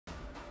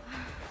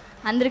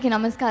అందరికీ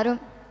నమస్కారం.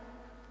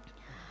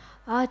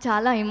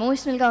 చాలా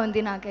ఎమోషనల్గా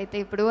ఉంది నాకైతే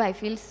ఇప్పుడు. I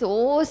feel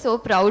so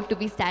proud to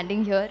be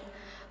standing here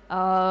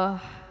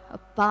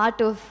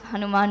part of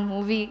Hanuman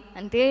movie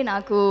అంటే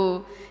నాకు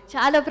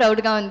చాలా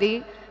ప్రౌడ్గా ఉంది.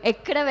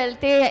 ఎక్కడ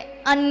వెళ్తే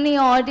అన్ని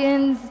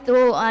ఆడియన్స్తో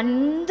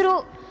అందరూ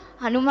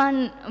హనుమాన్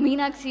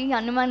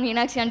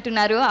మీనాక్షి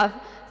అంటున్నారు.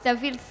 So I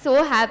feel so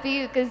happy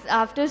because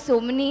after so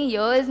many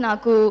years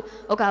నాకు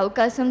ఒక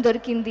అవకాశం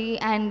దొరికింది.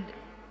 అండ్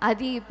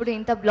అది ఇప్పుడు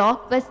ఇంత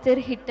బ్లాక్ బస్టర్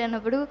హిట్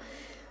అన్నప్పుడు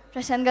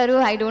ప్రశాంత్ గారు,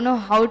 I don't know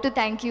how to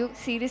thank you.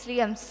 Seriously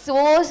I'm so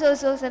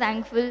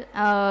thankful.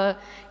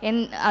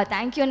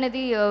 Thank you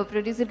అన్నది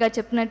ప్రొడ్యూసర్ గారు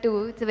చెప్పినట్టు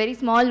it's a very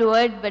small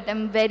word, but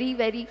I'm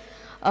very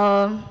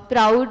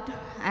proud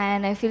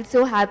and I feel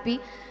so happy.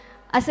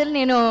 అసలు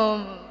నేను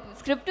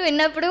script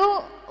విన్నప్పుడు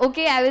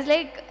okay I was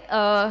like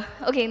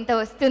okay ఇంత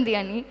వస్తుంది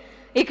అని,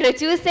 ఇక్కడ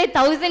చూస్తే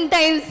 1000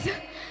 times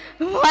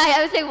I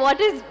was like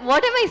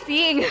what am I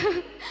seeing?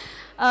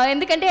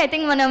 ఎందుకంటే ఐ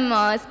థింక్ మనం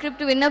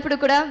స్క్రిప్ట్ విన్నప్పుడు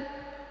కూడా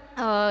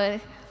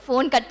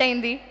ఫోన్ కట్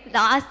అయింది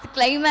లాస్ట్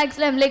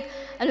క్లైమాక్స్లో. I'm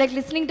like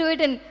listening to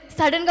it and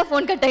సడన్గా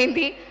ఫోన్ కట్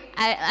అయింది.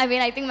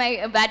 I think my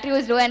battery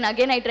was లో and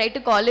again I try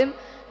to call him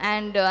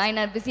and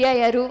ఆయన బిజీ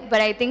అయ్యారు.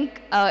 But I think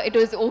it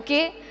was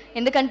okay.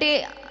 ఎందుకంటే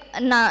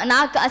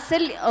నాకు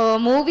అసలు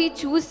మూవీ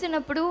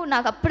చూసినప్పుడు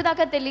నాకు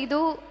అప్పటిదాకా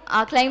తెలీదు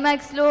ఆ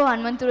క్లైమాక్స్లో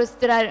హనుమంతుడు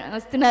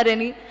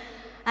వస్తున్నారని.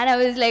 And I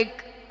was like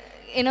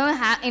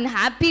in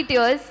happy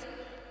tears.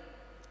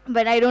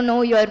 But I don't know,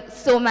 you are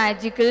so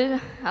magical.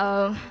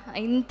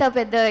 ఇంత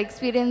పెద్ద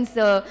ఎక్స్పీరియన్స్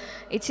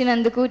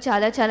ఇచ్చినందుకు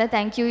చాలా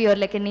thank you. You're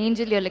like an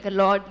Angel, you're like a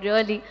lord,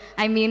 really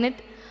I mean it.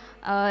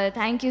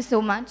 Thank you so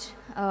much.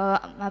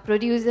 మా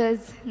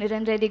producers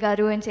Niranjan Reddy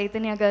గారు and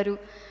Chaitanya గారు,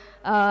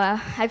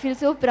 I feel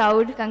so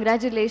proud.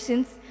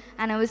 Congratulations.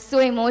 And I was so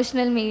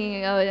emotional. Me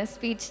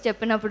speech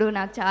చెప్పినప్పుడు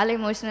నాకు చాలా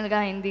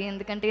ఎమోషనల్గా అయింది.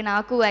 ఎందుకంటే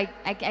నాకు ఐ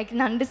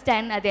కెన్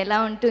అండర్స్టాండ్ అది ఎలా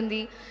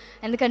ఉంటుంది.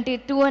 ఎందుకంటే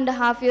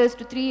 2.5 years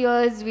to 3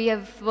 years we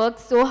have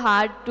worked so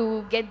hard to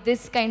get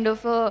this kind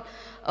of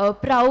a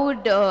proud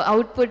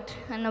output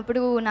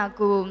అన్నప్పుడు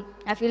నాకు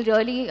I feel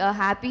really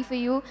happy for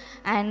you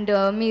and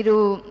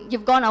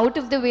you've gone out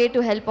of the way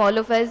to help all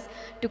of us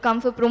to come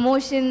for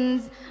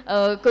promotions.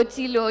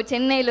 కొచ్చిలో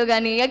చెన్నైలో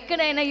కానీ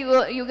ఎక్కడైనా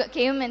you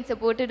came and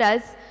supported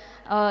us.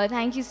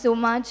 Thank you so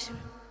much.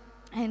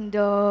 And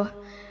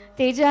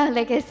Teja,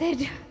 like I said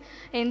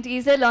in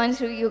teaser launch,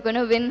 you're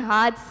going to win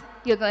hearts.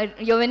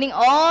 You're winning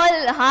all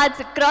hearts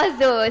across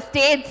the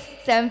states.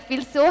 So I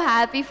feel so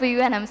happy for you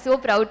and I'm so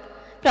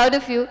proud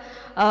of you.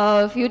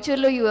 Future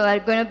lo you are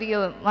going to be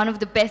one of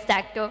the best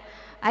actor.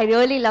 I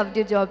really loved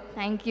your job.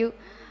 Thank you.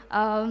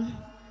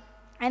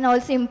 And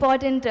also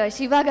important,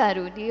 Shiva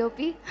garu, DOP.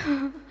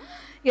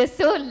 You're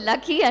so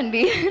lucky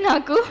andi.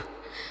 Naku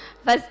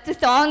first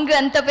song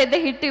anta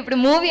pedda hit,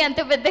 ippudu movie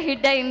anta pedda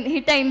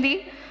hit ayindi.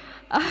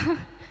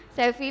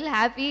 So I feel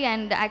happy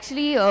and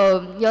actually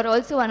you're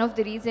also one of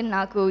the reason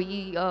నాకు ఈ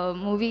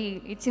movie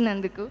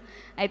ఇచ్చినందుకు.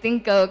 I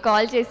think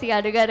call చేసి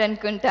అడిగారు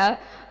అనుకుంటా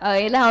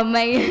ఎలా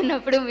అమ్మాయి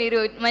అన్నప్పుడు మీరు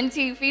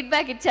మంచి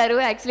ఫీడ్బ్యాక్ ఇచ్చారు.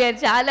 యాక్చువల్లీ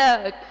అది చాలా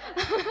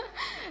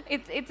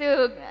ఇట్స్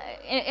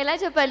ఎలా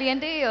చెప్పాలి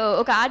అంటే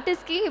ఒక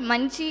ఆర్టిస్ట్కి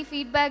మంచి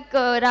ఫీడ్బ్యాక్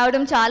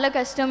రావడం చాలా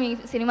కష్టం ఈ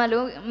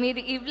సినిమాలో.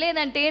 మీరు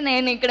ఇవ్వలేదంటే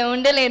నేను ఇక్కడ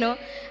ఉండలేను,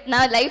 నా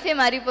లైఫే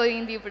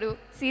మారిపోయింది ఇప్పుడు.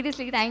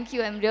 Seriously thank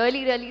you. I'm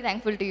really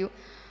thankful to you.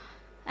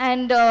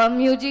 And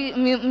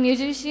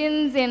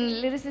musicians and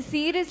lyrics,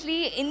 seriously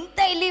ఇంత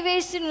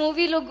ఎలివేషన్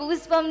మూవీలో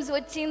గూస్ బంప్స్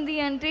వచ్చింది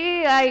అంటే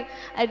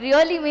I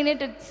really mean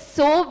it. It's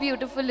so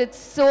beautiful,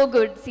 it's so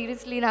good.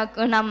 Seriously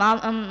నాకు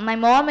my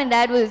mom and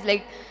dad was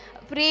like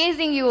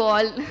praising you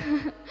all.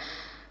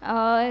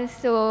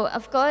 So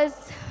of course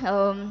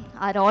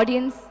our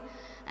audience,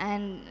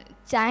 and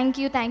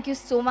thank you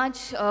so much.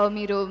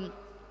 మీరు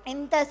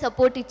ఎంత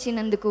support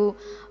ఇచ్చినందుకు,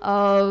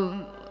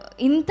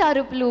 ఇంత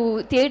అరుపులు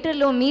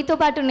థియేటర్లో మీతో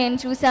పాటు నేను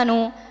చూశాను.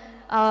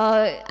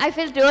 I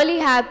felt really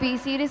happy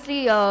seriously.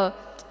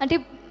 అంటే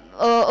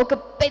ఒక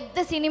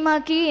పెద్ద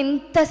సినిమాకి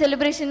ఇంత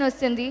సెలబ్రేషన్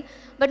వస్తుంది,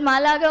 బట్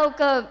మాలాగా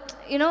ఒక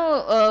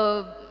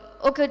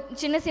ఒక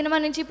చిన్న సినిమా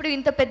నుంచి ఇప్పుడు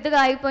ఇంత పెద్దగా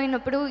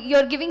అయిపోయినప్పుడు you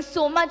are giving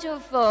so much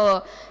of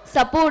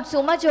support, so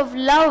much of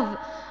love.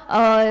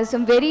 So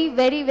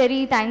very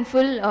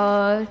thankful.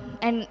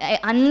 And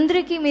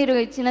అందరికీ మీరు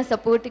ఇచ్చిన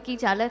సపోర్ట్కి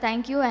చాలా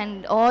thank you.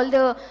 And all the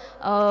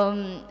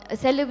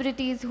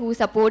celebrities who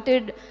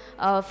supported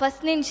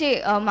first నుంచే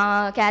మా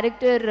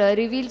క్యారెక్టర్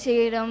రివీల్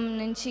చేయడం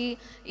నుంచి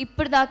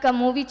ఇప్పటిదాకా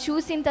మూవీ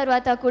చూసిన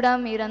తర్వాత కూడా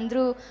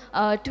మీరందరూ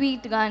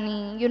ట్వీట్ కానీ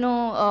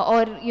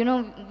are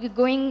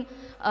going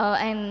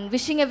and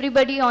wishing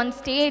everybody on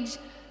stage,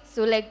 so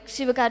like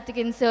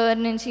Shivakarthikeyan sir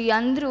nunchi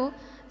andru.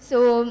 So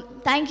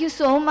thank you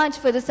so much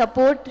for the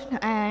support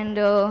and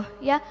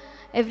yeah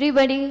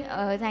everybody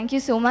thank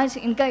you so much.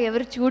 Inka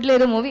evaru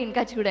chudaledo movie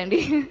inka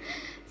chudandi.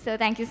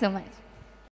 So thank you so much.